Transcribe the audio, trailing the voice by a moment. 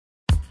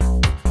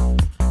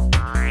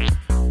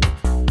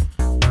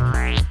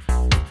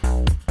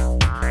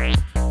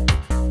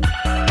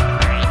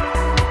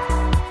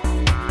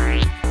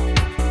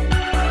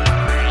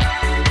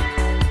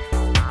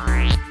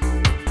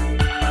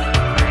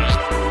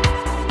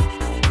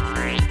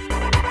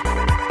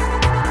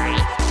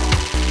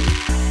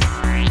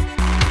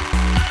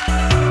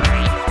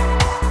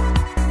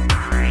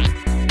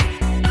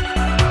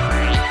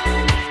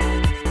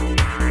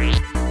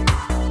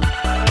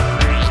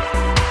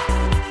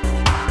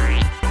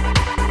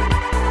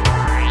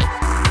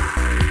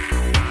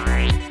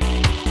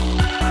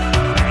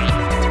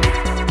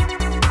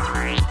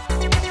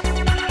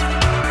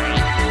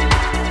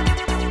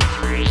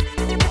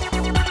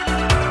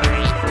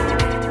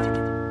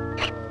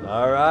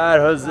All right,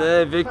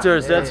 Jose,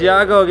 Victor,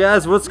 Santiago,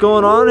 guys, what's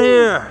going on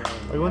here?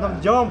 We want to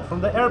jump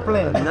from the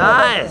airplane.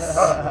 Nice.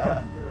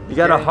 You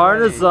got a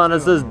harness on.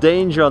 It says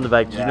danger on the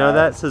back. Did you know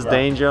that? It says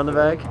danger on the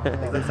back.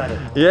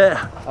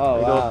 Yeah. Oh,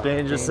 big wow. old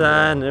danger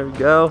sign. There we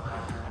go.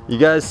 You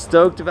guys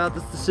stoked about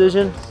this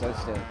decision? So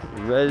stoked.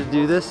 You ready to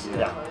do this?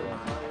 Yeah.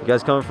 You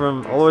guys coming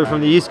from all the way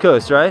from the East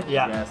Coast, right?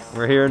 Yeah. Yes.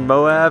 We're here in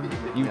Moab,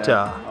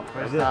 Utah.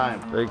 First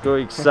time. Very cool.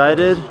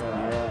 Excited?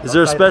 Is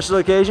there a special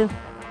occasion?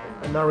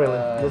 Not really.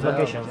 Just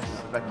vacation.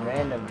 Like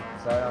random.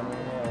 Sorry,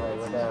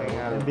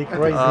 I'm It'd be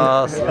crazy.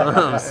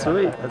 Awesome.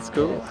 Sweet. That's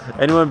cool.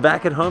 Anyone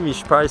back at home you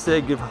should probably say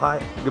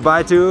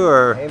goodbye to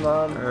or, Hey,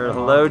 Mom. or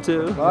hello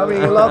to? Mommy,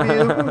 I love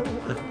you.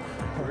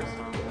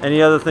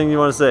 Any other thing you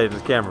want to say to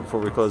the camera before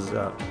we close this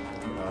out? I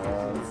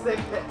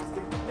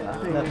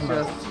think it's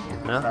just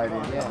No?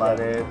 exciting about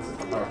it.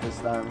 Our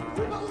first time.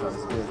 So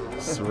it's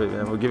good. Sweet,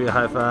 man. We'll give you a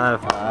high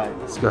five. Alright.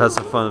 Let's go have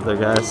some fun up there,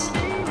 guys.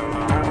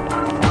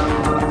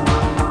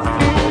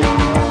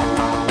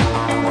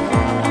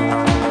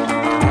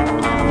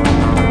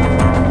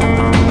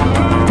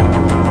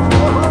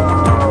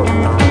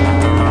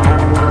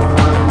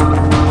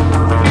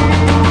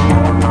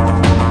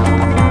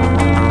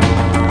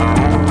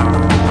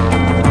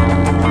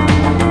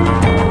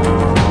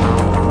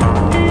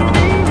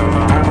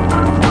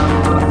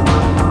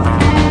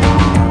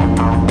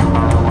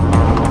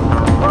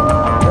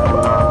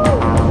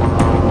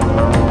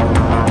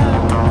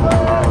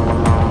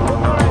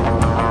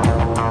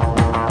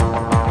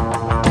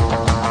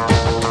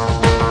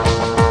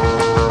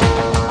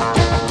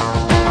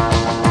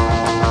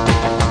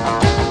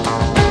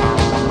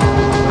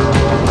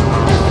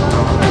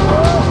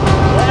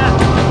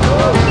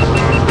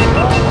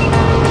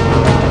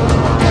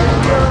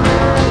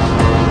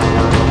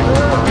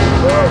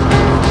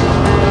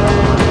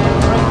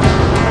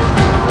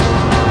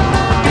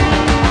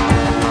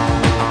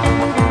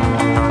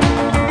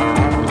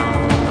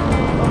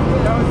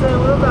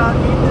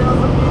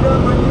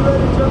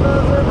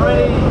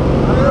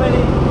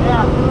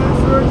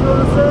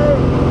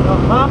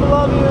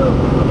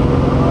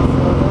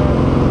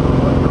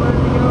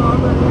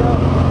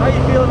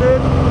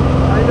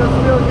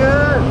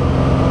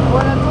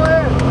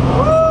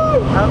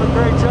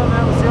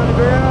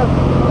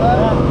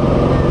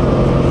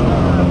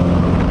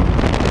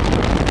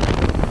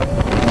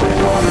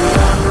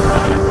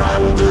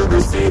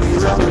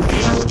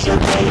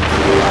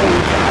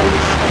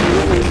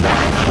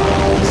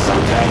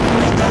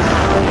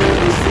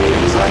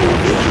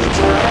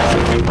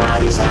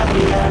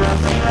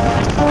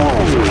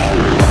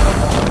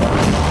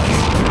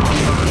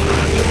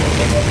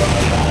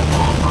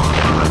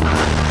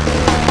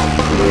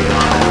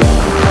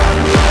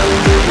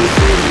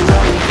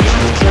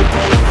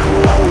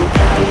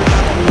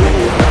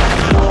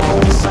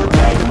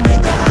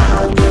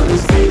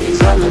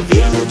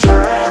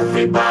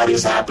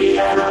 Everybody's happy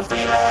and I feel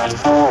at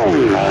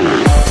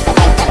home.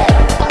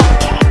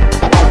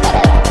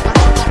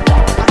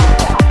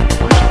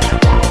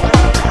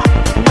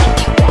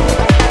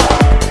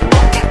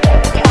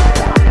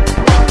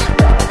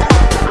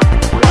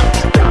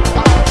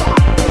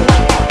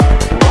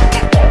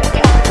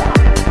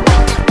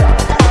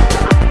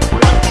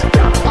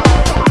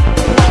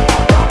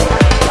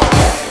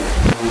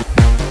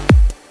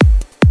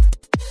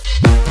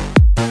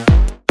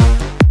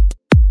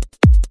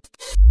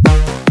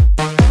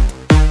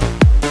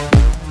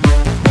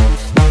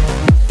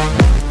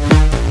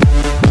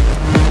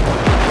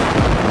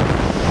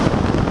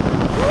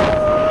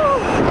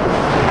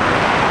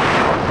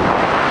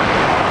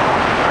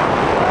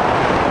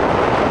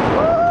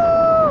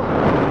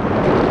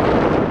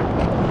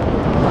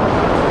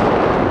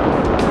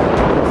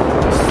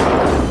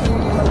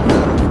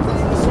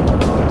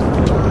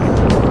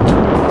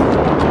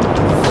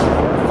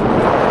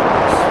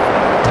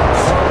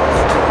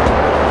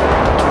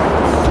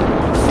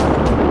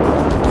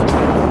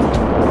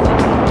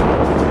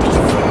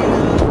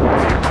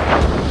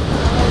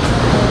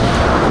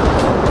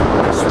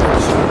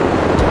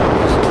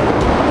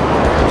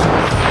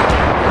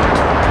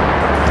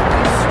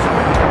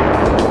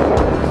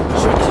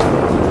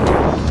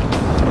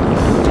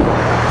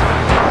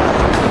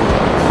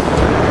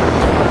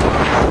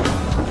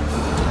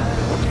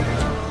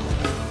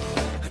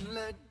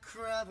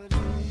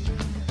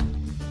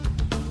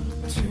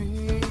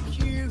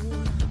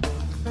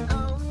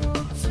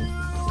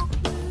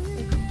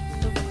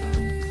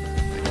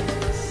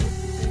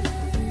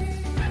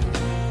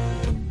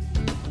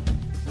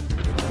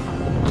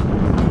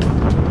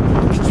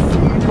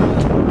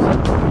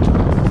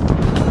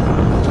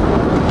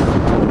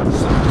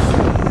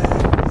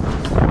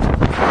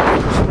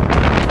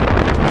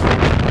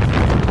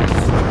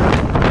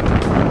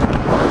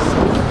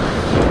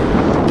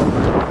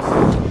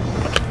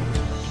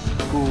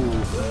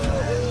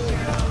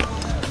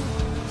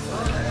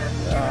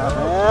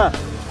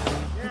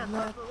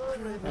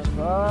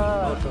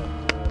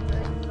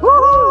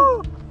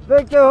 Woohoo!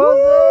 Victor,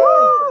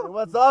 Jose! It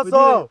was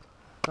awesome.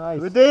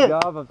 Nice We did.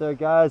 job up there,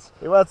 guys.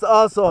 It was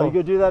awesome. Are you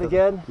gonna do that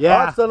again?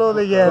 Yeah,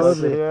 absolutely yes.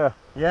 Absolutely, yeah.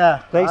 Yeah.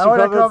 Thanks I for want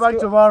to coming come to back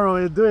Sky- tomorrow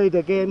and do it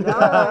again.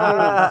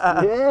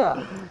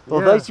 Yeah.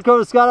 Well, Yeah. thanks for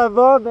coming to Skydive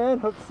Moab, man.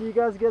 Hope to see you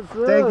guys again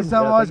soon. Thank you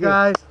so much,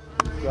 guys.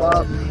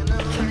 Bye.